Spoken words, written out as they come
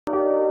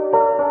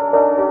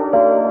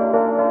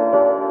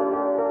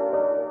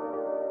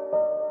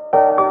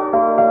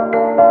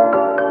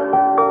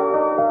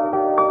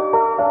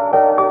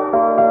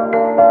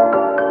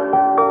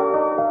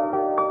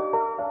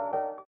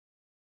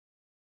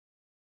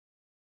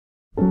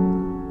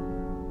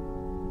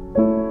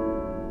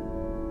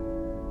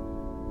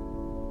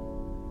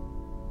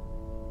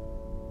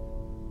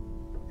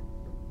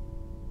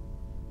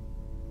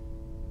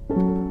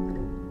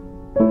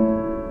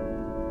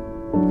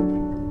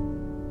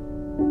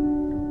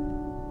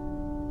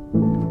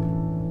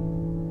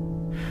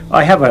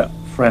I have a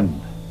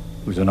friend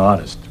who's an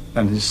artist,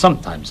 and he's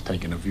sometimes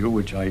taken a view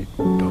which I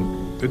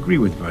don't agree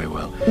with very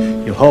well.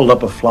 He'll hold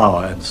up a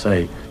flower and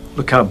say,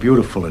 "Look how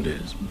beautiful it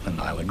is." And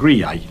I'll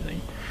agree, I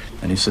think.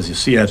 And he says, "You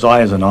see, as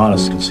I as an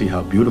artist can see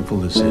how beautiful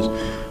this is,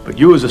 but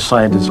you as a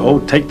scientist, oh,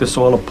 take this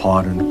all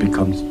apart and it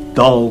becomes a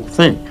dull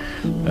thing."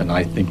 And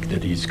I think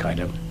that he's kind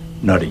of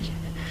nutty.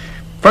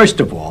 First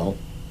of all,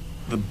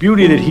 the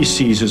beauty that he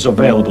sees is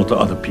available to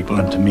other people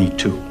and to me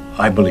too.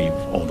 I believe,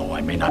 although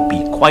I may not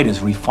be quite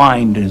as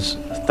refined as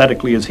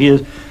aesthetically as he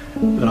is,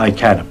 that I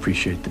can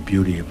appreciate the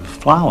beauty of a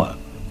flower.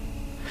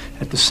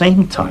 At the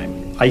same time,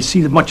 I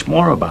see much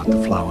more about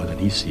the flower than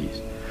he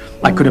sees.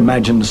 I could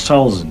imagine the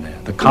cells in there,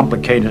 the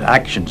complicated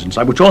actions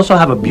inside, which also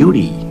have a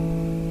beauty.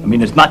 I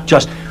mean, it's not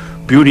just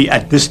beauty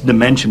at this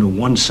dimension of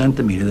 1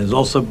 centimeter. There's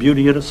also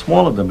beauty at a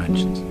smaller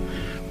dimensions.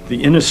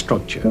 The inner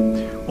structure,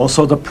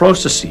 also the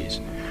processes,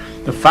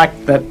 the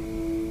fact that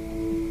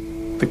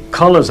the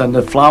colors and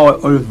the flower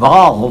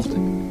evolved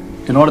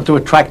in order to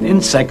attract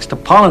insects to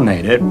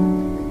pollinate it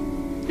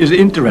is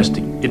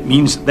interesting. It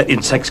means that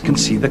insects can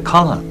see the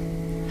color.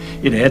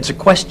 It adds a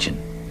question.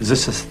 Does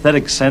this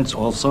aesthetic sense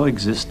also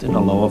exist in the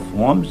lower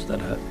forms?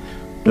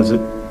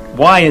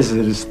 Why is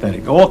it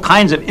aesthetic? All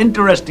kinds of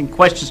interesting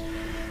questions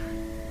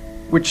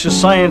which the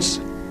science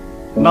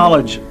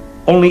knowledge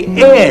only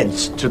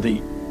adds to the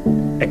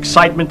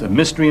excitement, the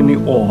mystery, and the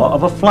awe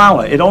of a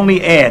flower. It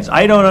only adds.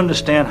 I don't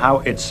understand how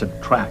it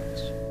subtracts.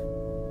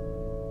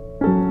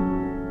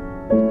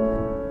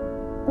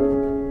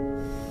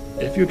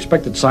 If you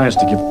expected science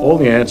to give all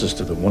the answers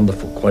to the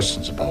wonderful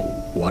questions about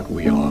what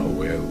we are,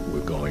 where we're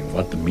going,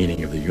 what the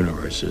meaning of the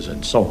universe is,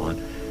 and so on,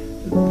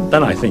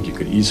 then I think you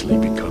could easily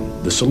become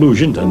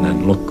disillusioned and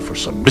then look for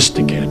some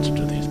mystic answer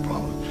to these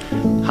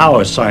problems.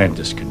 How a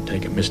scientist can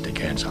take a mystic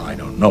answer, I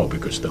don't know,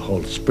 because the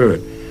whole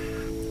spirit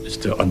is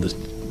to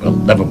understand. Well,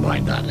 never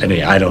mind that.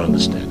 I don't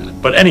understand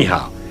that. But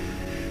anyhow,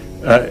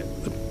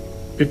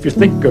 if you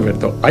think of it,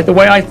 the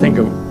way I think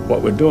of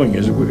what we're doing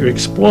is we're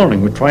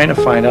exploring. We're trying to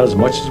find out as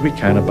much as we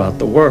can about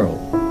the world.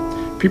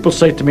 People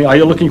say to me, "Are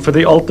you looking for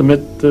the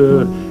ultimate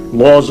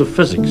laws of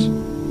physics?"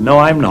 No,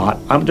 I'm not.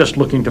 I'm just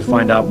looking to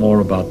find out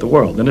more about the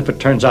world. And if it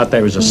turns out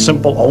there is a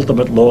simple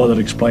ultimate law that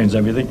explains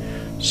everything,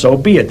 so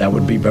be it. That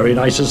would be very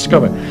nice to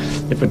discover.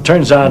 If it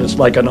turns out it's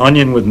like an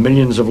onion with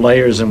millions of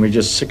layers and we're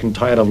just sick and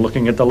tired of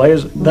looking at the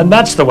layers, then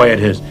that's the way it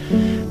is.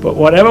 But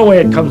whatever way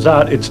it comes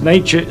out, its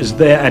nature is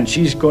there and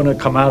she's going to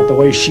come out the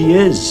way she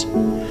is.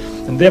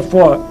 And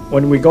therefore,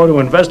 when we go to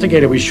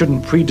investigate it, we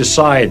shouldn't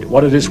pre-decide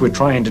what it is we're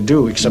trying to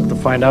do except to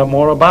find out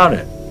more about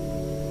it.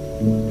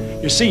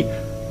 You see,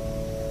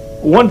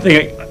 one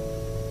thing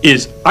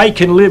is I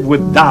can live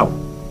with doubt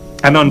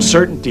and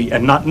uncertainty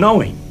and not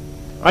knowing.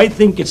 I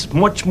think it's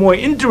much more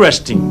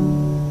interesting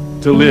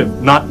to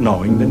live not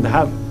knowing than to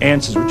have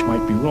answers which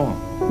might be wrong.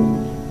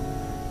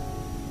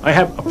 I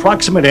have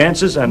approximate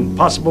answers and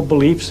possible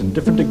beliefs and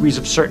different degrees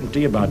of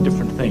certainty about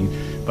different things,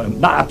 but I'm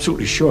not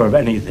absolutely sure of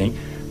anything,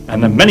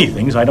 and there are many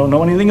things I don't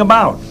know anything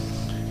about.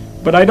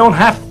 But I don't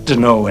have to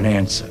know an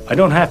answer. I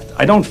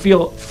don't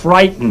feel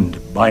frightened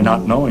by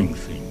not knowing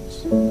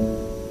things,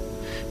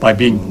 by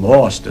being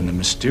lost in the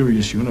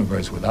mysterious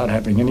universe without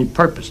having any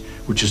purpose,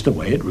 which is the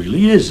way it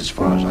really is as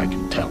far as I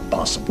can tell,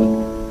 possibly.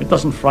 It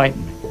doesn't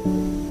frighten me.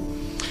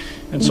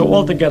 And so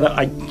altogether,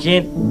 I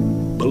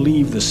can't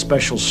believe the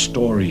special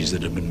stories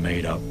that have been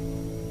made up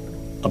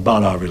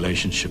about our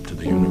relationship to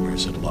the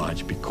universe at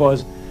large,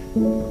 because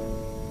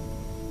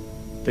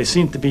they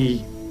seem to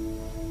be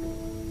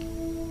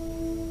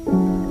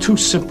too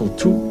simple,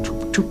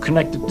 too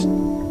connected,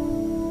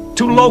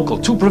 too local,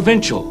 too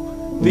provincial.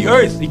 The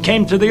earth, he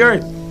came to the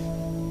earth.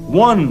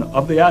 One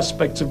of the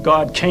aspects of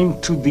God came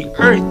to the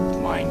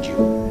earth, mind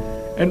you.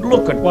 And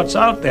look at what's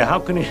out there. How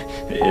can it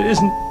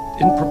isn't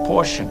in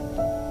proportion.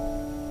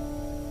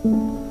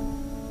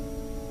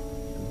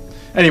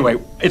 Anyway,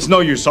 it's no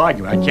use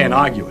arguing. I can't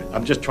argue it.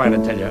 I'm just trying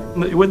to tell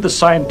you, with the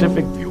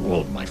scientific view,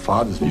 well, my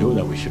father's view,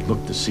 that we should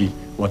look to see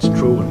what's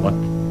true and what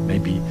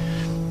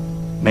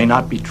may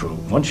not be true.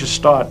 Once you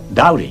start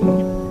doubting,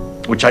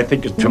 which I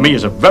think to me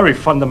is a very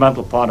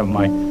fundamental part of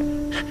my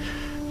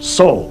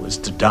soul, is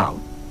to doubt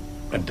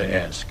and to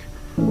ask.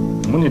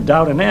 And when you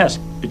doubt and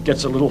ask, it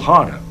gets a little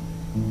harder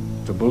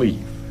to believe.